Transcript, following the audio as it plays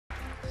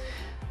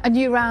A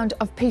new round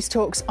of peace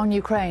talks on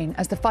Ukraine.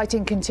 As the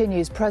fighting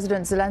continues,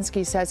 President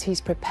Zelensky says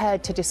he's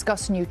prepared to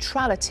discuss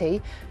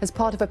neutrality as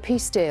part of a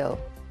peace deal.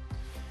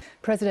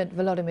 President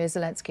Volodymyr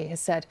Zelensky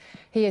has said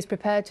he is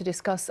prepared to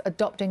discuss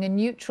adopting a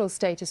neutral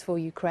status for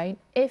Ukraine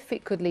if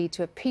it could lead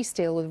to a peace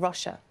deal with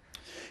Russia.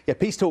 Yeah,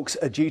 peace talks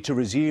are due to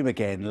resume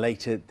again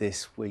later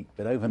this week,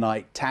 but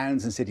overnight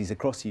towns and cities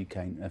across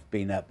Ukraine have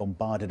been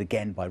bombarded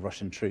again by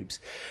Russian troops,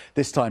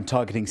 this time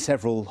targeting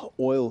several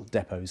oil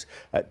depots.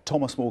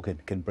 Thomas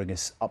Morgan can bring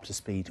us up to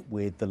speed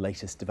with the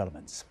latest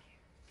developments.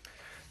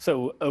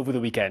 So over the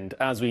weekend,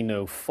 as we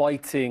know,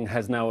 fighting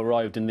has now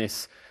arrived in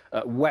this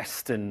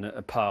western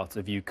part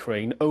of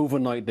Ukraine.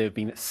 Overnight there have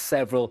been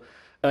several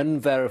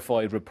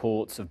unverified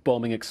reports of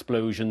bombing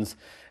explosions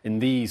in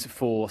these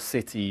four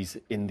cities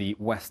in the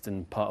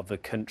western part of the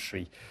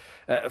country.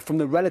 From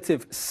the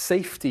relative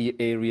safety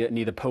area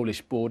near the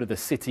Polish border, the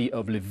city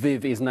of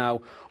Lviv is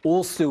now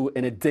also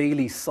in a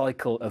daily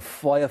cycle of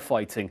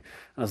firefighting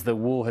as the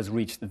war has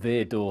reached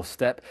their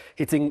doorstep.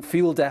 Hitting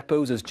fuel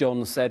depots, as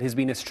John said, has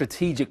been a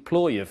strategic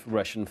ploy of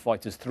Russian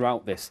fighters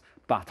throughout this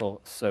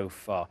battle so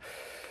far.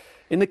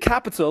 In the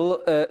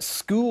capital,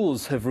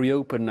 schools have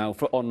reopened now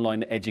for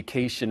online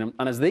education,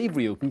 and as they've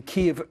reopened,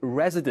 Kyiv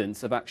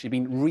residents have actually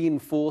been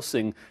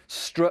reinforcing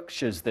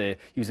structures there,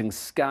 using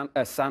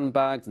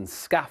sandbags and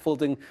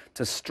scaffolding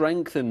to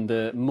strengthen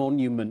the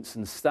monuments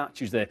and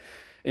statues there,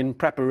 in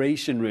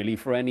preparation really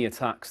for any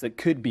attacks that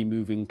could be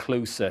moving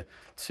closer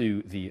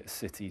to the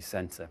city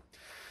centre.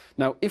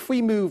 Now, if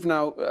we move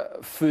now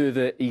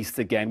further east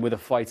again, where the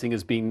fighting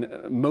has been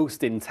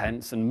most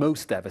intense and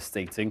most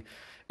devastating,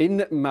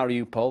 in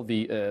Mariupol,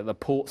 the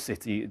port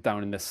city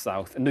down in the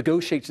south,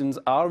 negotiations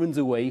are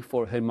underway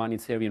for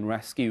humanitarian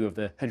rescue of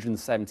the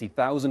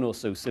 170,000 or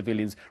so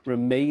civilians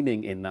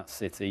remaining in that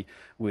city,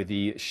 where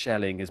the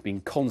shelling has been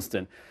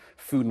constant.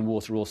 Food and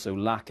water also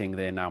lacking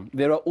there now.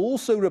 There are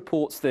also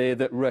reports there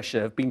that Russia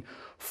have been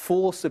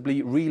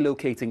forcibly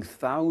relocating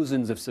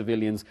thousands of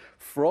civilians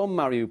from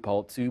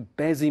Mariupol to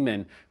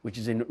Bezymen, which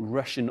is in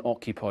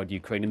Russian-occupied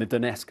Ukraine, in the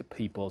Donetsk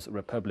People's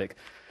Republic.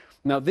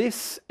 Now,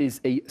 this is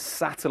a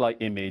satellite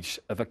image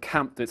of a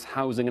camp that's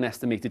housing an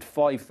estimated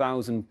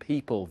 5,000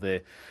 people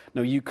there.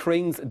 Now,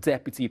 Ukraine's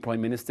Deputy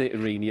Prime Minister,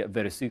 Iryna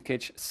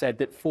Vereshchuk, said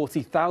that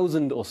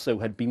 40,000 or so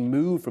had been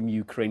moved from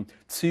Ukraine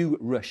to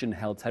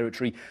Russian-held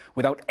territory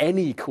without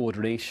any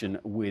coordination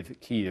with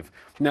Kyiv.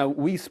 Now,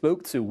 we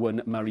spoke to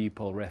one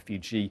Mariupol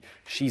refugee.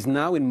 She's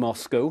now in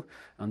Moscow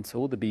and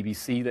told the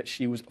BBC that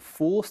she was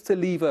forced to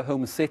leave her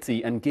home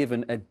city and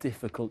given a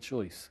difficult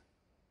choice.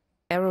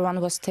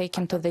 Everyone was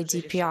taken to the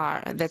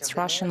DPR, that's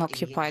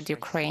Russian-occupied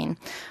Ukraine.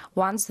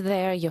 Once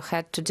there, you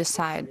had to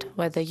decide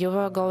whether you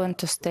were going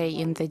to stay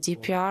in the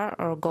DPR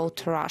or go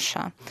to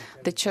Russia.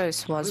 The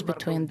choice was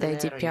between the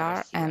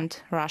DPR and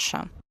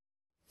Russia.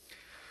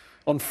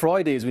 On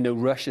Friday, as we know,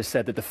 Russia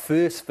said that the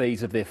first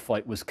phase of their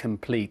fight was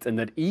complete and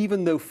that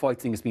even though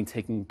fighting has been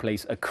taking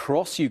place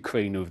across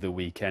Ukraine over the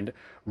weekend,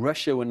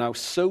 Russia were now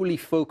solely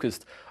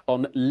focused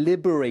on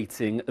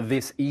liberating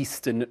this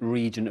eastern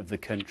region of the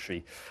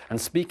country. And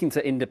speaking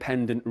to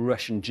independent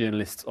Russian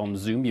journalists on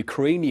Zoom,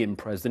 Ukrainian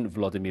President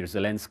Volodymyr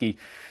Zelensky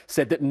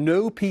said that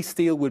no peace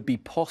deal would be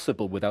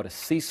possible without a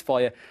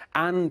ceasefire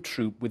and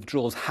troop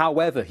withdrawals.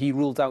 However, he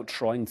ruled out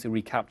trying to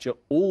recapture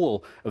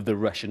all of the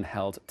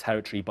Russian-held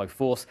territory by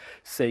force,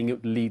 saying it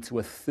would lead to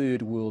a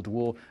third world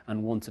war,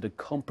 and wanted a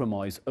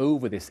compromise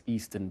over this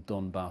eastern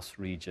Donbass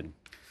region.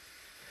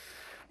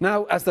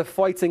 Now, as the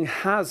fighting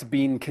has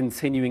been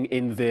continuing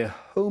in their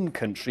home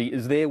country,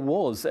 there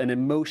was an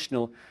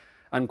emotional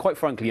and, quite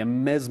frankly, a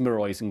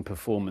mesmerising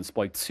performance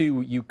by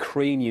two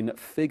Ukrainian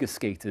figure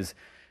skaters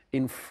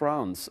in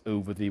France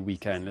over the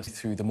weekend.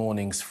 Through the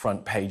morning's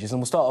front pages,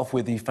 and we'll start off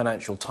with the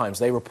Financial Times.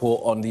 They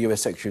report on the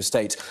US Secretary of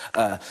State,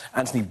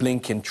 Antony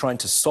Blinken, trying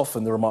to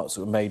soften the remarks that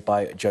were made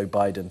by Joe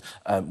Biden,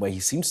 where he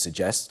seems to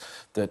suggest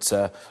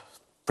that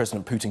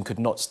President Putin could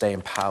not stay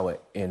in power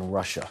in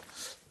Russia.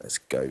 Let's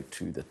go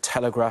to the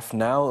Telegraph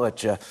now,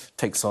 which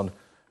takes on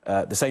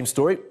the same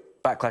story.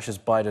 Backlashes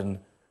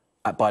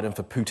at Biden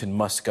for Putin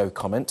must go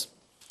comment.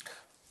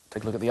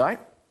 Take a look at the eye.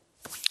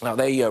 Now,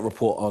 they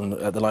report on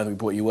the line that we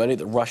brought you earlier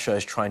that Russia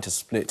is trying to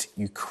split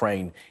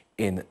Ukraine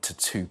into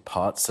two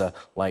parts,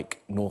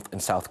 like North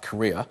and South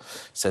Korea,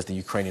 says the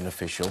Ukrainian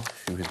official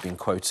who has been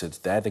quoted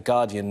there. The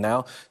Guardian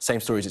now,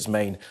 same story as its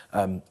main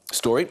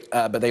story,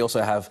 but they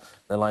also have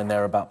the line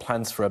there about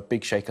plans for a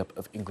big shake-up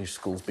of English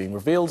schools being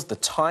revealed. The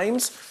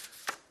Times,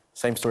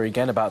 same story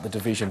again about the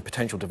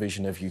potential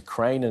division of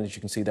Ukraine, and as you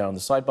can see there on the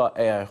sidebar,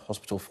 AI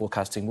Hospital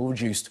forecasting will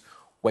reduce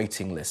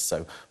waiting lists,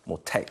 so more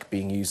tech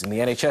being used in the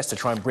NHS to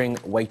try and bring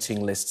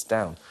waiting lists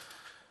down.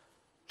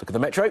 Look at the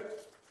Metro.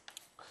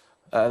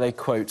 They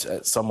quote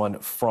someone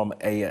from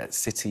a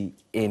city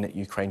in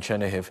Ukraine,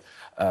 Chernihiv,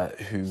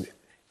 who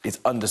is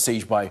under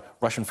siege by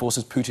Russian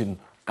forces. Putin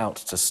out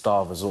to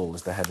starve us all,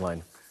 is the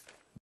headline